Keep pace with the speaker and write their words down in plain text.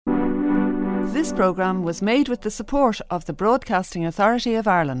This programme was made with the support of the Broadcasting Authority of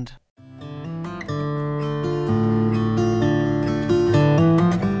Ireland.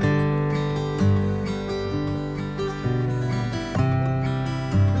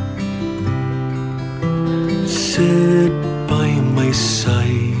 Sit by my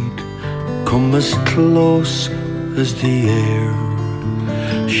side, come as close as the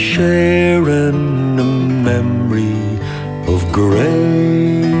air, sharing a memory of grey.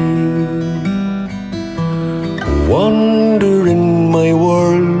 Wander in my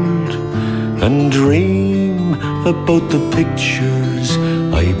world and dream about the pictures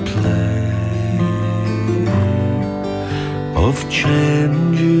I play of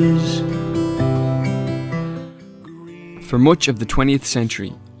changes. For much of the 20th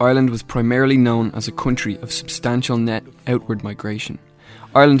century, Ireland was primarily known as a country of substantial net outward migration.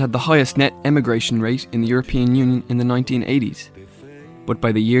 Ireland had the highest net emigration rate in the European Union in the 1980s. But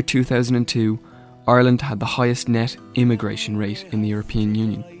by the year 2002, Ireland had the highest net immigration rate in the European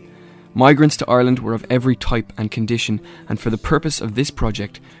Union. Migrants to Ireland were of every type and condition, and for the purpose of this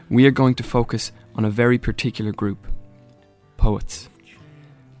project, we are going to focus on a very particular group: poets.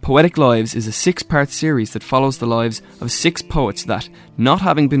 Poetic Lives is a 6-part series that follows the lives of 6 poets that, not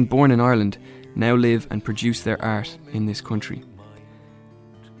having been born in Ireland, now live and produce their art in this country.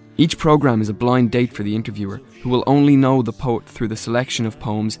 Each programme is a blind date for the interviewer, who will only know the poet through the selection of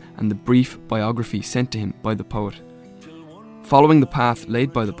poems and the brief biography sent to him by the poet. Following the path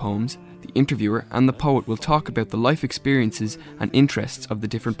laid by the poems, the interviewer and the poet will talk about the life experiences and interests of the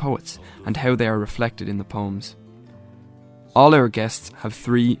different poets and how they are reflected in the poems. All our guests have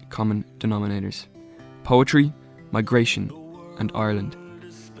 3 common denominators: poetry, migration, and Ireland.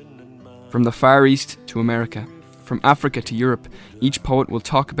 From the Far East to America, from Africa to Europe, each poet will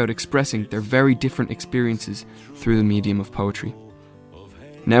talk about expressing their very different experiences through the medium of poetry.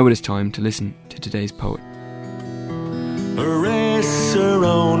 Now it is time to listen to today's poet. A race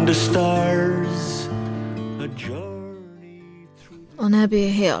around the stars, a journey through... On Abbey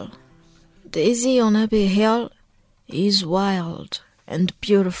Hill. Daisy on Abbey Hill is wild and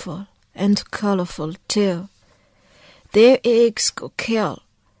beautiful and colourful too. Their eggs go kill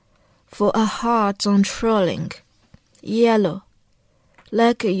for a heart untrolling, yellow,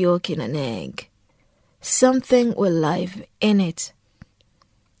 like a yolk in an egg, something with life in it.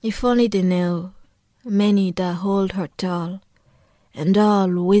 If only they knew, many that hold her tall, and all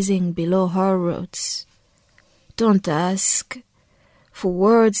whizzing below her roots. Don't ask for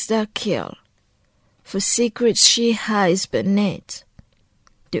words that kill, for secrets she hides beneath.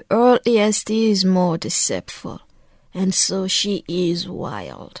 The earliest is more deceitful, and so she is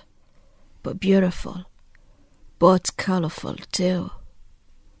wild, but beautiful, but colourful too.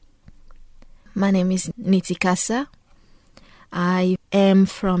 My name is Nithy Kasa. I am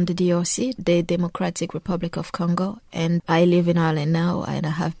from the DRC, the Democratic Republic of Congo, and I live in Ireland now, and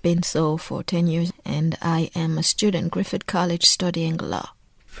I have been so for 10 years, and I am a student, Griffith College, studying law.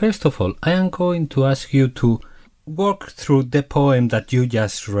 First of all, I am going to ask you to walk through the poem that you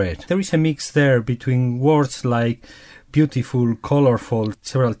just read. There is a mix there between words like beautiful, colourful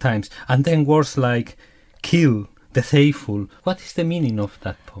several times, and then words like kill, deceitful. What is the meaning of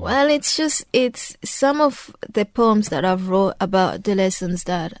that poem? Well, it's some of the poems that I've wrote about the lessons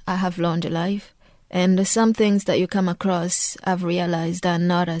that I have learned in life. And some things that you come across, I've realized are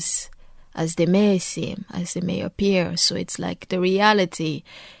not as they may seem, as they may appear. So it's like the reality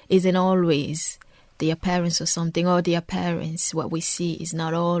isn't always the appearance of something, or the appearance, what we see, is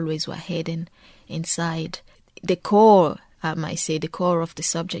not always what's hidden inside. The core, I might say, the core of the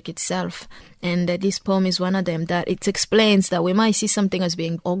subject itself. And this poem is one of them, that it explains that we might see something as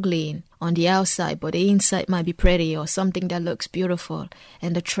being ugly on the outside, but the inside might be pretty, or something that looks beautiful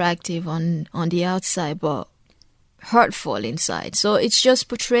and attractive on the outside, but hurtful inside. So it just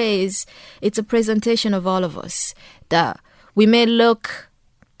portrays, it's a presentation of all of us, that we may look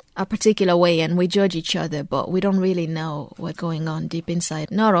a particular way and we judge each other, but we don't really know what's going on deep inside,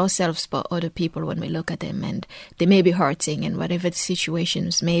 not ourselves but other people, when we look at them, and they may be hurting and whatever the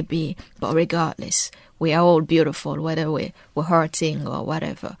situations may be, but regardless, we are all beautiful, whether we're hurting or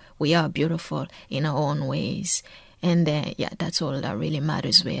whatever. We are beautiful in our own ways, and that's all that really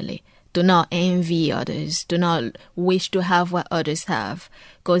matters, really. Do not envy others. Do not wish to have what others have,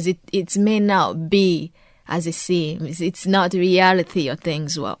 because it may not be as it seems. It's not the reality of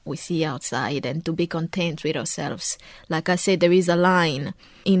things what we see outside, and to be content with ourselves. Like I said, there is a line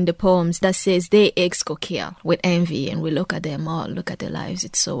in the poems that says, they eggs go kill with envy, and we look at them all, look at their lives.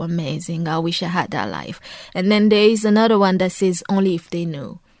 It's so amazing. I wish I had that life. And then there is another one that says, only if they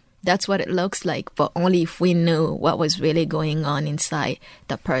knew. That's what it looks like, but only if we knew what was really going on inside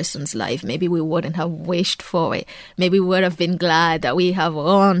the person's life. Maybe we wouldn't have wished for it. Maybe we would have been glad that we have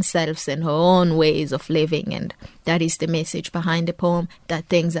our own selves and our own ways of living. And that is the message behind the poem, that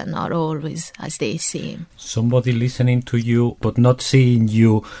things are not always as they seem. Somebody listening to you but not seeing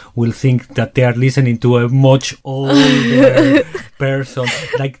you will think that they are listening to a much older person.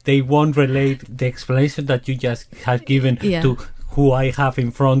 Like they won't relate the explanation that you just have given to who I have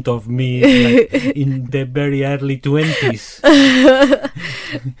in front of me, like in the very early 20s.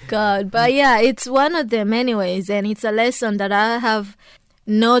 God, but yeah, it's one of them anyways, and it's a lesson that I have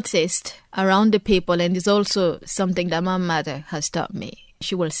noticed around the people, and it's also something that my mother has taught me.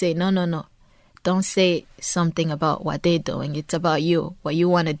 She will say, no, don't say something about what they're doing. It's about you, what you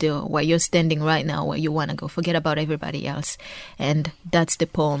want to do, where you're standing right now, where you want to go. Forget about everybody else. And that's the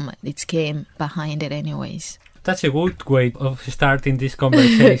poem. It came behind it anyways. That's a good way of starting this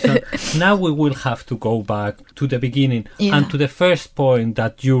conversation. Now we will have to go back to the beginning and to the first poem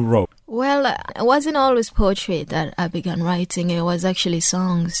that you wrote. Well, it wasn't always poetry that I began writing. It was actually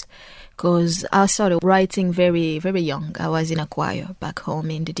songs, because I started writing very, very young. I was in a choir back home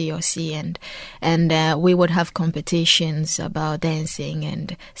in the DRC, and we would have competitions about dancing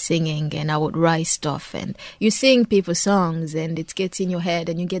and singing, and I would write stuff. And you sing people's songs, and it gets in your head,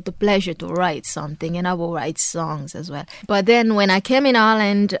 and you get the pleasure to write something, and I will write songs as well. But then when I came in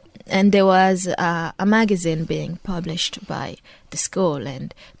Ireland, and there was a magazine being published by the school,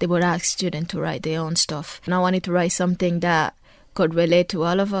 and they would ask students to write their own stuff. And I wanted to write something that could relate to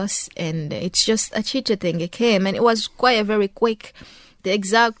all of us, and it's just a teacher thing. It came, and it was quite a very quick, the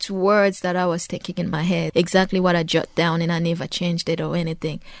exact words that I was thinking in my head, exactly what I jot down, and I never changed it or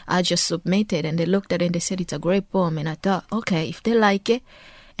anything. I just submitted, and they looked at it and they said it's a great poem, and I thought, okay, if they like it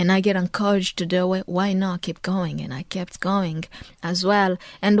and I get encouraged to do it, why not keep going? And I kept going as well.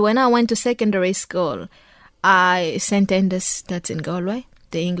 And when I went to secondary school, I St. Enda's, that's in Galway.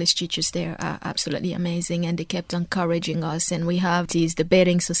 The English teachers there are absolutely amazing, and they kept encouraging us, and we have these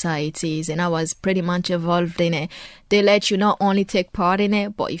debating societies, and I was pretty much involved in it. They let you not only take part in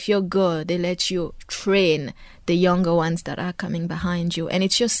it, but if you're good, they let you train the younger ones that are coming behind you, and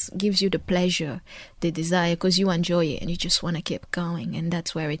it just gives you the pleasure, the desire, because you enjoy it and you just want to keep going, and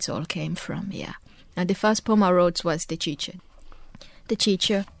that's where it all came from. Yeah. And the first poem I wrote was The Teacher. The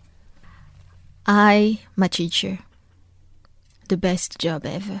Teacher. My teacher. The best job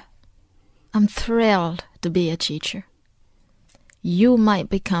ever. I'm thrilled to be a teacher. You might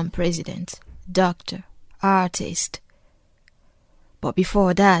become president, doctor, artist, but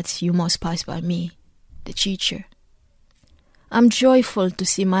before that you must pass by me, the teacher. I'm joyful to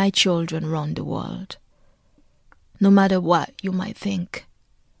see my children run the world. No matter what you might think,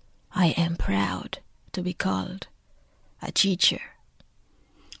 I am proud to be called a teacher.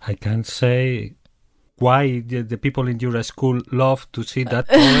 I can't say why the people in your school love to see that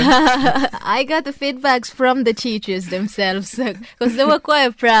poem. I got the feedbacks from the teachers themselves, because they were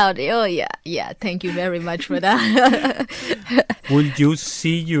quite proud. Oh, yeah, thank you very much for that. Would you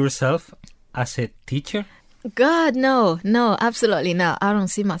see yourself as a teacher? God, no, absolutely not. I don't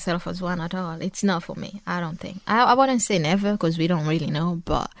see myself as one at all. It's not for me, I don't think. I wouldn't say never, because we don't really know,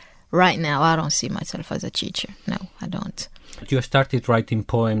 but right now I don't see myself as a teacher. No, I don't. You started writing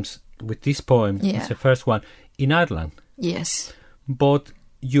poems with this poem, it's the first one, in Ireland. Yes. But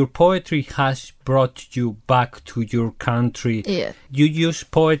your poetry has brought you back to your country. Yeah. You use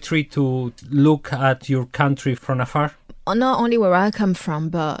poetry to look at your country from afar? Not only where I come from,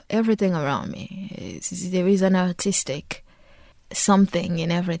 but everything around me. There is an artistic something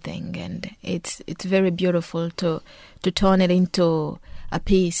in everything, and it's very beautiful to turn it into a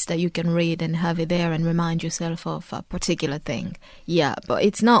piece that you can read and have it there and remind yourself of a particular thing. Yeah, but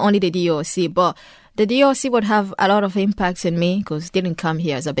it's not only the DRC, but the DRC would have a lot of impacts in me, because I didn't come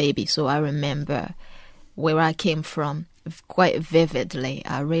here as a baby, so I remember where I came from quite vividly.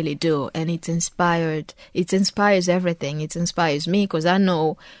 I really do, and it inspires everything. It inspires me because I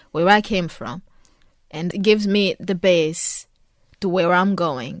know where I came from, and it gives me the base to where I'm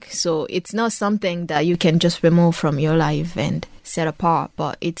going. So it's not something that you can just remove from your life and set apart,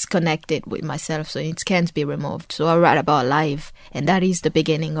 but it's connected with myself, so it can't be removed. So I write about life, and that is the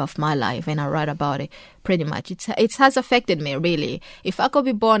beginning of my life, and I write about it pretty much. It has affected me, really. If I could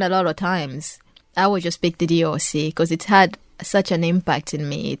be born a lot of times, I would just pick the DRC, because it's had such an impact in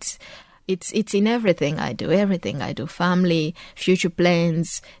me. It's in everything I do, family, future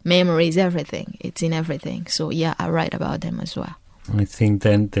plans, memories, everything. It's in everything. So yeah, I write about them as well. I think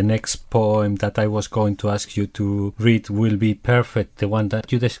then the next poem that I was going to ask you to read will be perfect, the one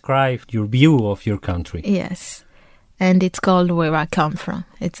that you described, your view of your country. Yes. and it's called Where I Come From.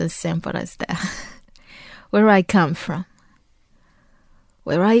 It's as simple as that. Where I come from.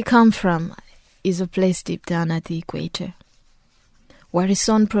 Where I come from is a place deep down at the equator, where the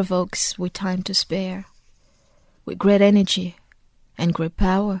sun provokes with time to spare, with great energy and great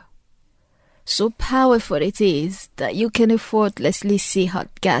power. So powerful it is that you can effortlessly see hot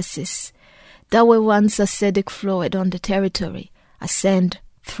gases that were once acidic fluid on the territory ascend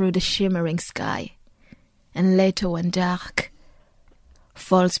through the shimmering sky, and later when dark,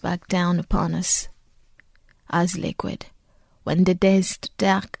 falls back down upon us as liquid, when the dense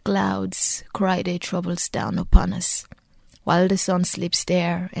dark clouds cry their troubles down upon us, while the sun sleeps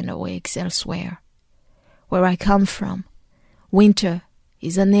there and awakes elsewhere. Where I come from, winter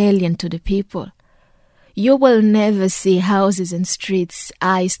is an alien to the people. You will never see houses and streets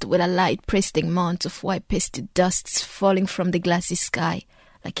iced with a light pressing mount of white pasted dusts falling from the glassy sky,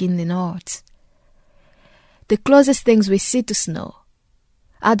 like in the north. The closest things we see to snow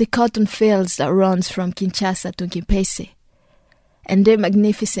are the cotton fields that runs from Kinshasa to Kimpese, and their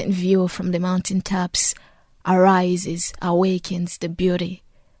magnificent view from the mountain tops awakens the beauty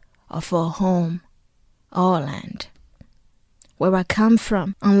of our home, our land. Where I come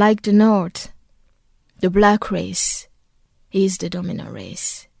from, unlike the north, the black race is the dominant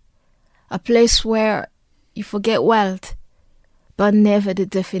race. A place where you forget wealth, but never the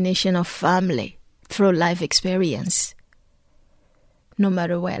definition of family through life experience. No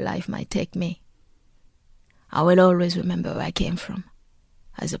matter where life might take me, I will always remember where I came from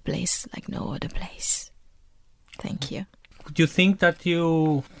as a place like no other place. Thank you. Do you think that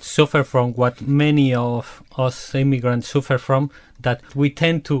you suffer from what many of us immigrants suffer from, that we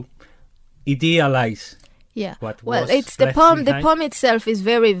tend to idealize? Yeah. Well, it's the poem. The poem itself is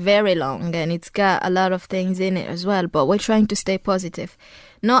very, very long, and it's got a lot of things in it as well. But we're trying to stay positive.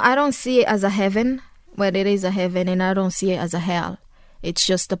 No, I don't see it as a heaven. Well, it is a heaven, and I don't see it as a hell. It's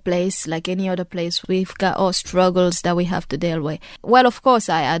just a place like any other place. We've got our struggles that we have to deal with. Well, of course,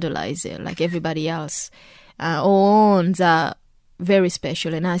 I idolize it like everybody else. Our owns are very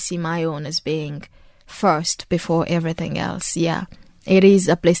special, and I see my own as being first before everything else. Yeah, it is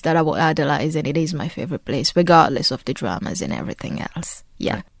a place that I will idolize, and it is my favorite place, regardless of the dramas and everything else.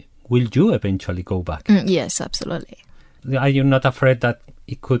 Yeah. Will you eventually go back? Yes, absolutely. Are you not afraid that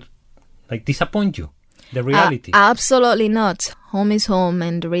it could disappoint you? The reality? Absolutely not. Home is home,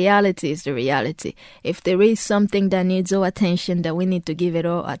 and the reality is the reality. If there is something that needs our attention, then we need to give it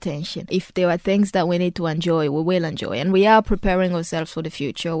our attention. If there are things that we need to enjoy, we will enjoy. And we are preparing ourselves for the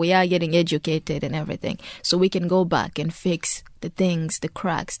future. We are getting educated and everything, so we can go back and fix the things, the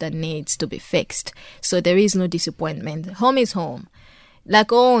cracks that needs to be fixed. So there is no disappointment. Home is home.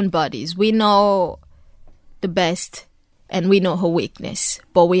 Like our own bodies, we know the best and we know her weakness,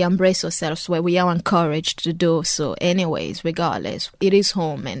 but we embrace ourselves where we are encouraged to do so anyways, regardless. It is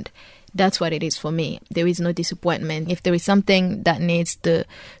home, and that's what it is for me. There is no disappointment. If there is something that needs to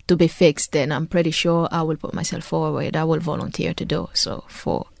be fixed, then I'm pretty sure I will put myself forward. I will volunteer to do so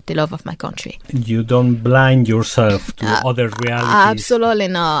for the love of my country. You don't blind yourself to other realities? Absolutely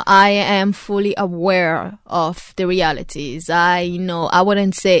not. I am fully aware of the realities. I know, I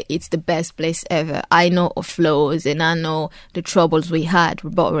wouldn't say it's the best place ever. I know of flaws, and I know the troubles we had,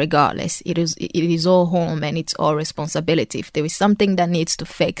 but regardless, it is all home, and it's all responsibility. If there is something that needs to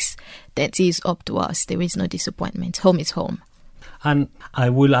fix, that is up to us. There is no disappointment. Home is home. And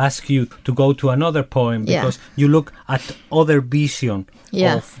I will ask you to go to another poem, because you look at other vision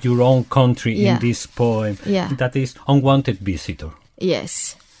of your own country in this poem. That is Unwanted Visitor.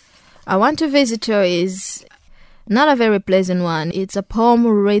 Yes. Unwanted Visitor is not a very pleasant one. It's a poem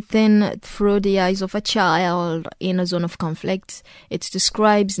written through the eyes of a child in a zone of conflict. It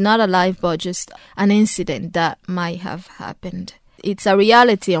describes not a life, but just an incident that might have happened. It's a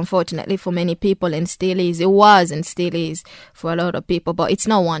reality, unfortunately, for many people, and still is. It was and still is for a lot of people, but it's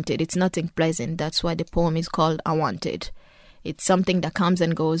not wanted. It's nothing pleasant. That's why the poem is called Unwanted. It's something that comes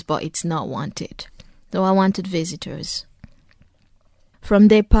and goes, but it's not wanted. So unwanted visitors. From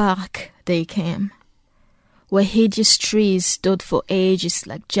their park they came, where hideous trees stood for ages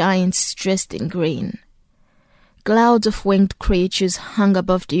like giants dressed in green. Clouds of winged creatures hung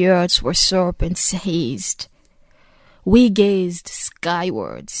above the earth where serpents hazed. We gazed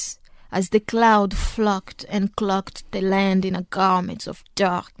skywards as the cloud flocked and cloaked the land in a garment of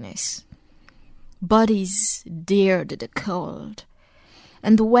darkness. Bodies dared the cold,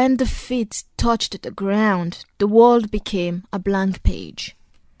 and when the feet touched the ground, the world became a blank page.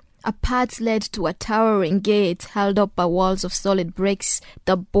 A path led to a towering gate held up by walls of solid bricks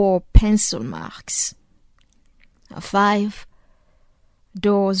that bore pencil marks. 5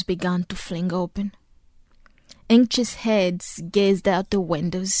 doors began to fling open, Anxious heads gazed out the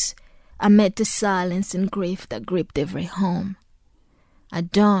windows amid the silence and grief that gripped every home.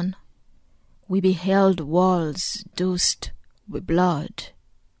 At dawn, we beheld walls doused with blood.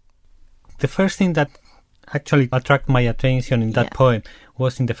 The first thing that actually attracted my attention in that poem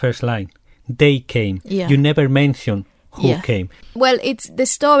was in the first line. They came. Yeah. You never mention who came. Well, it's the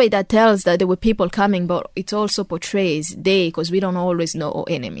story that tells that there were people coming, but it also portrays they, because we don't always know our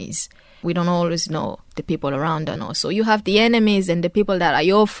enemies. We don't always know the people around us. So you have the enemies and the people that are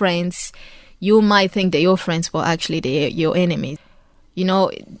your friends. You might think they're your friends, but actually they're your enemies. You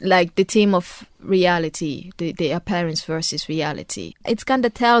know, like the theme of reality, the appearance versus reality. It kind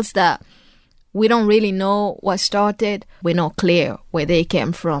of tells that we don't really know what started. We're not clear where they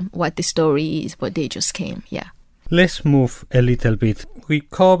came from, what the story is, but they just came, Let's move a little bit. We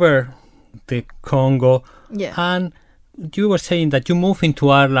cover the Congo, and you were saying that you moved into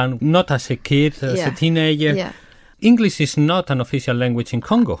Ireland not as a kid, as a teenager. Yeah. English is not an official language in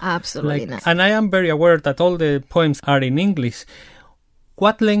Congo. Absolutely not. And I am very aware that all the poems are in English.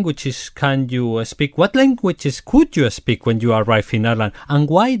 What languages can you speak? What languages could you speak when you arrived in Ireland? And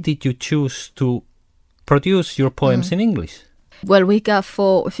why did you choose to produce your poems in English? Well, we got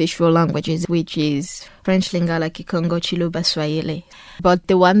 4 official languages, which is French, Lingala, Kikongo, Chiluba, Swahili. But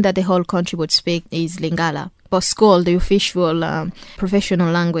the one that the whole country would speak is Lingala. But school, the official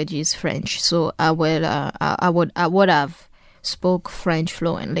professional language is French. So I would have spoke French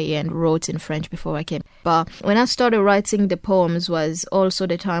fluently and wrote in French before I came. But when I started writing the poems was also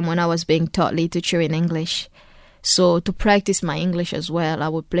the time when I was being taught literature in English. So to practice my English as well, I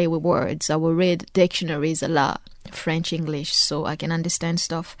would play with words. I would read dictionaries a lot, French, English, so I can understand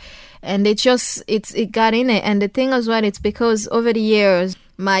stuff. And it got in it. And the thing as well, it's because over the years,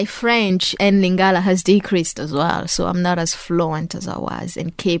 my French and Lingala has decreased as well. So I'm not as fluent as I was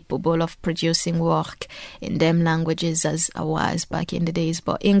and capable of producing work in them languages as I was back in the days.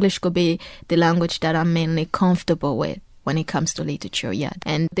 But English could be the language that I'm mainly comfortable with when it comes to literature,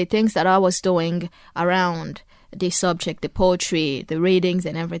 And the things that I was doing around the subject, the poetry, the readings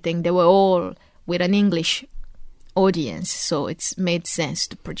and everything, they were all with an English audience. So it's made sense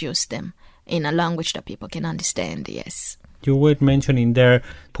to produce them in a language that people can understand, yes. You were mentioning there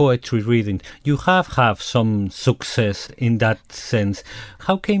poetry reading. You have some success in that sense.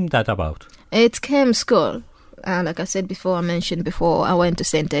 How came that about? It came school. Like I said before, I mentioned before, I went to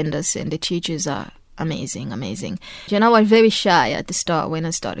St. Enda's and the teachers are amazing. You know, I was very shy at the start when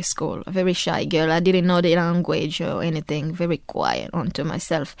I started school. A very shy girl. I didn't know the language or anything. Very quiet onto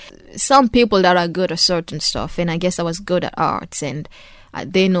myself. Some people that are good at certain stuff, and I guess I was good at arts, and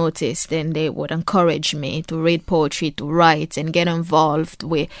they noticed and they would encourage me to read poetry, to write and get involved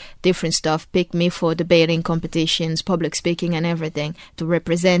with different stuff, pick me for debating competitions, public speaking and everything to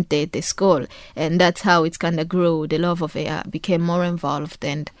represent the school. And that's how it kind of grew. The love of it, I became more involved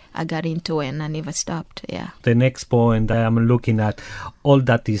and I got into it and I never stopped, The next poem that I'm looking at, All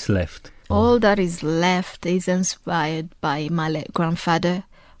That Is Left. All That Is Left is inspired by my late grandfather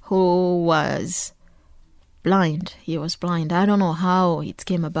who was blind. He was blind. I don't know how it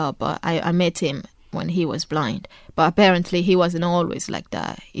came about, but I met him when he was blind. But apparently he wasn't always like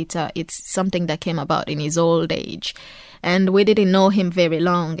that. It's something that came about in his old age. And we didn't know him very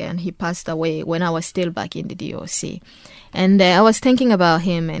long, and he passed away when I was still back in the DOC. And I was thinking about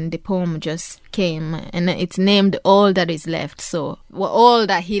him, and the poem just came, and it's named All That Is Left. So all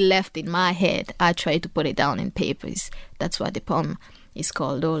that he left in my head, I tried to put it down in papers. That's why the poem is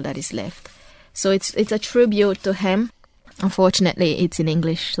called All That Is Left. So it's a tribute to him. Unfortunately, it's in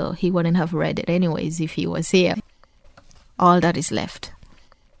English, so he wouldn't have read it anyways if he was here. All That Is Left.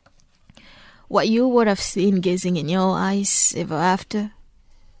 What you would have seen gazing in your eyes ever after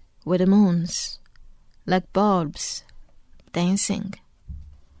were the moons, like bulbs, dancing.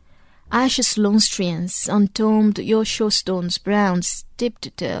 Ashes lustrous untombed your showstones brown tip to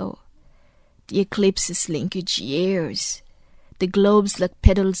toe. The eclipse's linkage years. The globes like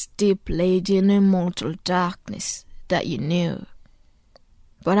petals deep laid in immortal darkness that you knew.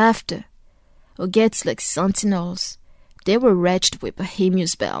 But after, or gets like sentinels, they were wretched with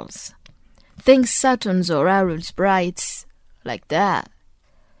Bohemia's bells. Think Saturn's or Arul's brights, like that,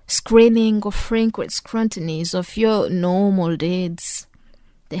 screening or frequent scrutinies of your normal deeds,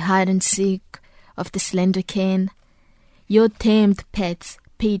 the hide and seek of the slender cane, your tamed pets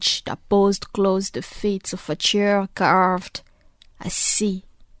pitched opposed close the feet of a chair carved. I see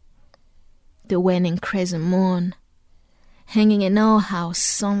the waning crescent moon hanging in our house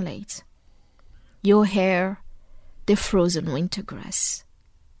sunlight. Your hair, the frozen winter grass.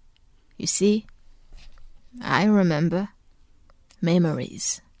 You see, I remember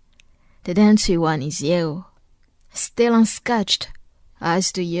memories. The dancey one is you, still unscatched,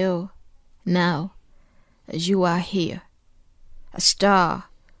 as do you, now, as you are here. A star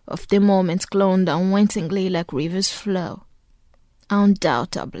of the moment glowed unwittingly like rivers flow,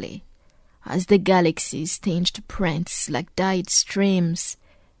 undoubtedly, as the galaxies tinged prints like dyed streams,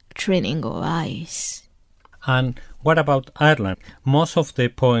 training our eyes. And what about Ireland? Most of the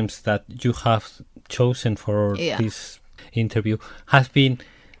poems that you have chosen for this interview have been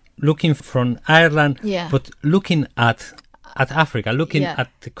looking from Ireland, but looking at Africa, looking at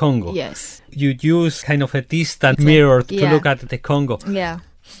the Congo. Yes. You use kind of a distant mirror to look at the Congo. Yeah.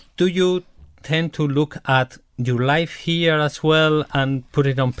 Do you tend to look at your life here as well and put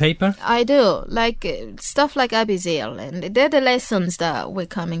it on paper? I do, like stuff like Abigail, and they're the lessons that we're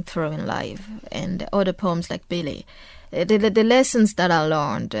coming through in life, and other poems like Billy. The lessons that I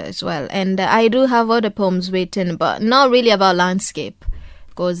learned as well. And I do have other poems written, but not really about landscape,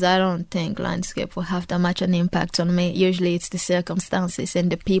 because I don't think landscape will have that much an impact on me. Usually it's the circumstances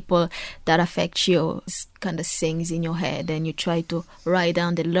and the people that affect you. It kind of sings in your head, and you try to write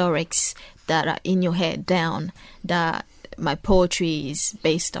down the lyrics that are in your head down, that my poetry is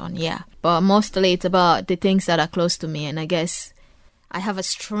based on, But mostly it's about the things that are close to me, and I guess I have a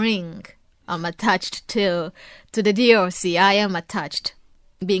string I'm attached to the DRC. I am attached,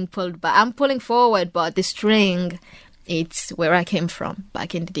 being pulled back. I'm pulling forward, but the string, it's where I came from,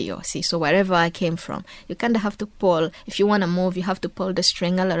 back in the DRC. So wherever I came from, you kind of have to pull. If you want to move, you have to pull the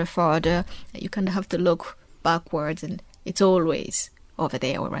string a little further. You kind of have to look backwards, and it's always over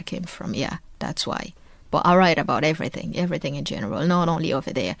there where I came from. Yeah, that's why. But I write about everything in general, not only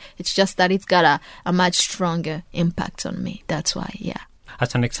over there. It's just that it's got a much stronger impact on me. That's why,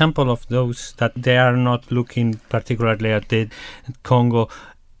 As an example of those that they are not looking particularly at the Congo,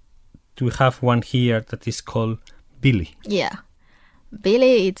 we have one here that is called Billy. Yeah.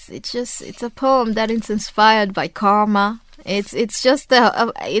 Billy, it's a poem that is inspired by karma. It's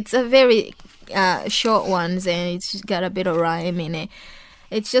a very short one, and it's got a bit of rhyme in it.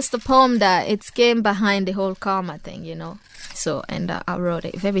 It's just a poem that it came behind the whole karma thing, So, and I wrote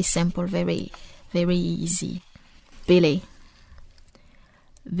it very simple, very, very easy. Billy.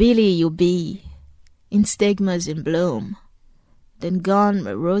 Billy you be, in stigmas in bloom, then gone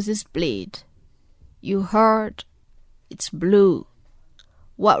where roses bleed. You heard, it's blue.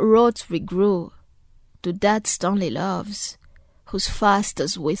 What roots we grew to that stony loves, whose fast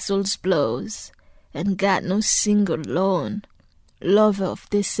as whistles blows, and got no single loan, lover of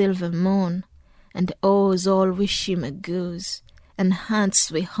the silver moon, and oars all with shimmer goose, and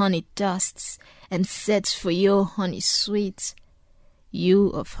hunts with honey dusts, and sets for your honey sweet. You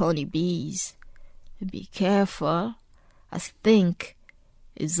of honey bees, be careful, as think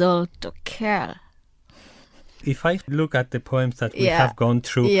is all to care. If I look at the poems that we have gone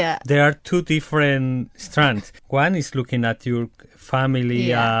through, there are two different strands. One is looking at your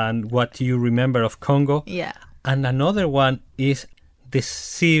family and what you remember of Congo. Yeah. And another one is the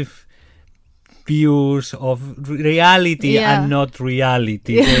sieve views of reality and not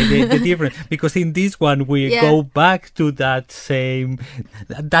reality. The difference, because in this one we go back to that same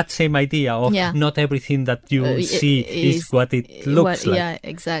idea of not everything that you see is what it looks like. Yeah,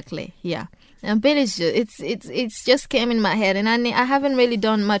 exactly. Yeah. And Billy's it's just came in my head, and I haven't really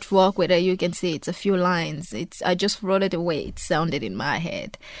done much work with it. You can see it's a few lines. I just wrote it away. It sounded in my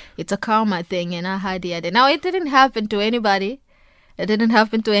head. It's a karma thing, and I had the idea. Now it didn't happen to anybody. It didn't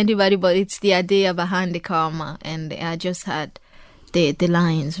happen to anybody, but it's the idea behind the karma, and I just had the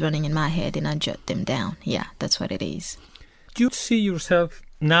lines running in my head, and I jot them down. Yeah, that's what it is. Do you see yourself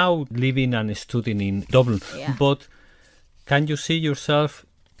now living and studying in Dublin? Yeah. But can you see yourself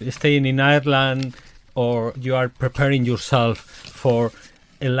staying in Ireland, or you are preparing yourself for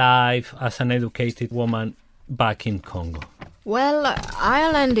a life as an educated woman back in Congo? Well,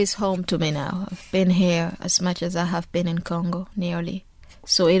 Ireland is home to me now. I've been here as much as I have been in Congo, nearly.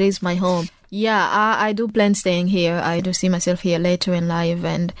 So it is my home. Yeah, I do plan staying here. I do see myself here later in life,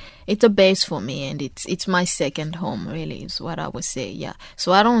 and it's a base for me, and it's my second home, really, is what I would say, yeah.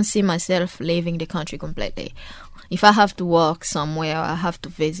 So I don't see myself leaving the country completely. If I have to work somewhere, I have to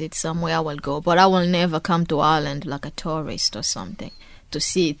visit somewhere, I will go. But I will never come to Ireland like a tourist or something to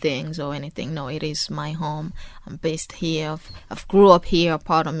see things or anything. No, it is my home. I'm based here. I've grew up here.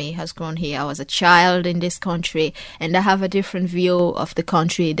 Part of me has grown here. I was a child in this country, and I have a different view of the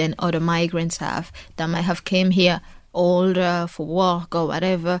country than other migrants have that might have came here older for work or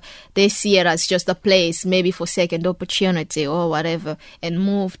whatever, they see it as just a place, maybe for second opportunity or whatever, and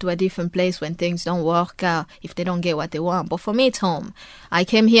move to a different place when things don't work out, if they don't get what they want. But for me, it's home. I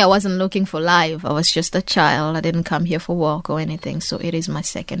came here, I wasn't looking for life. I was just a child. I didn't come here for work or anything. So it is my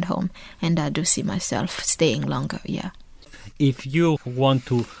second home, and I do see myself staying longer, yeah. If you want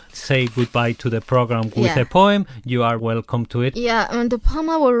to say goodbye to the program with a poem, you are welcome to it. Yeah, and the poem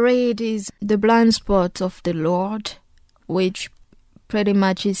I will read is The Blind Spot of the Lord, which pretty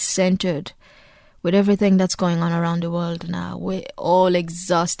much is centered with everything that's going on around the world now. We're all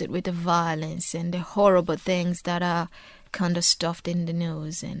exhausted with the violence and the horrible things that are kind of stuffed in the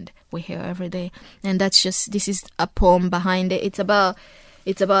news and we hear every day. And this is a poem behind it. It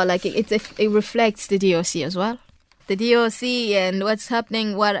reflects the DOC as well. The DOC and what's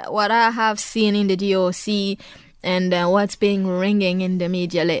happening, what I have seen in the DOC and what's being ringing in the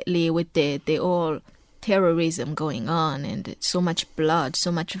media lately with the all terrorism going on and so much blood,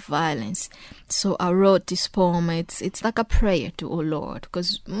 so much violence. So I wrote this poem. It's like a prayer to, oh Lord,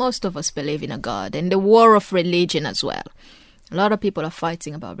 because most of us believe in a God, and the war of religion as well. A lot of people are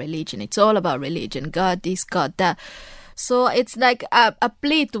fighting about religion. It's all about religion. God this, God that. So it's like a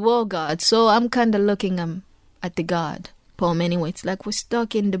plea to all God. So I'm kind of looking at the God poem anyway. It's like we're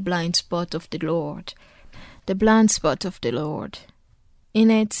stuck in the blind spot of the Lord. The blind spot of the Lord. In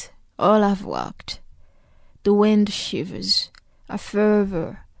it, all I've walked. The wind shivers, a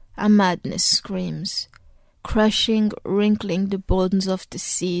fervor, a madness screams, crushing, wrinkling the bones of the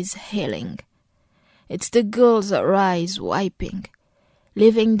seas hailing. It's the gulls that rise, wiping,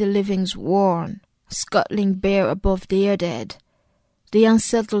 leaving the livings worn, scuttling bare above their dead. The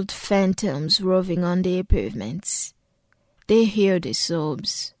unsettled phantoms roving on their pavements. They hear the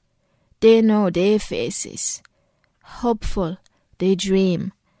sobs. They know their faces. Hopeful, they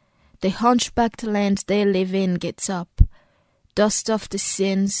dream. The hunchbacked land they live in gets up, dust off the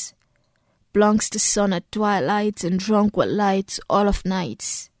sins, blinks the sun at twilight and drunk with light all of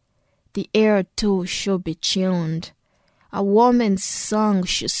nights. The air too should be tuned. A woman's song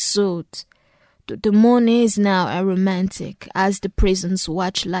should suit. The moon is now a romantic as the prison's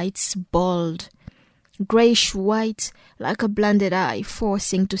watch lights bald, greyish white like a blinded eye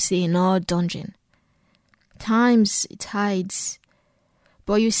forcing to see in all dungeon. Times it hides,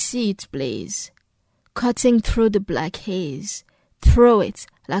 but you see it blaze, cutting through the black haze, through it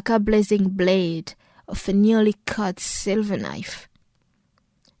like a blazing blade of a newly cut silver knife.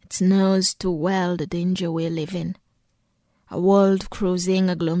 It knows too well the danger we live in, a world cruising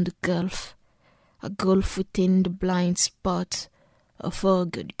a gloomed gulf, a gulf within the blind spot of our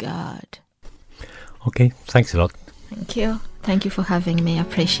good God. Okay, thanks a lot. Thank you. Thank you for having me. I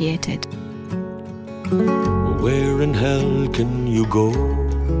appreciate it. Where in hell can you go?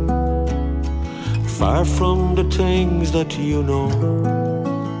 Far from the things that you know,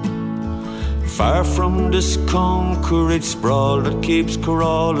 far from this concrete sprawl that keeps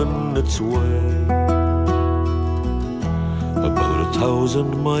crawling its way. About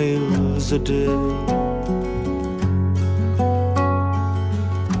 1,000 miles a day.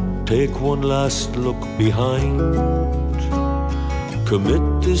 Take one last look behind.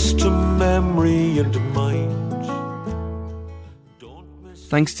 Commit this to memory and mind.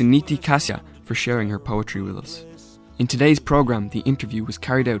 Thanks to Nithy Kasa for sharing her poetry with us. In today's programme, the interview was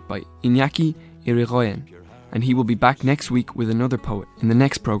carried out by Iñaki Irigoyen, and he will be back next week with another poet in the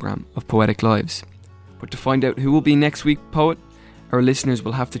next programme of Poetic Lives. But to find out who will be next week's poet, our listeners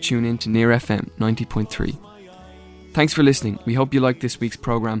will have to tune in to Near FM 90.3. Thanks for listening. We hope you liked this week's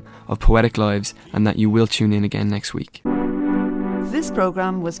programme of Poetic Lives and that you will tune in again next week. This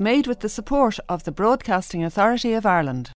programme was made with the support of the Broadcasting Authority of Ireland.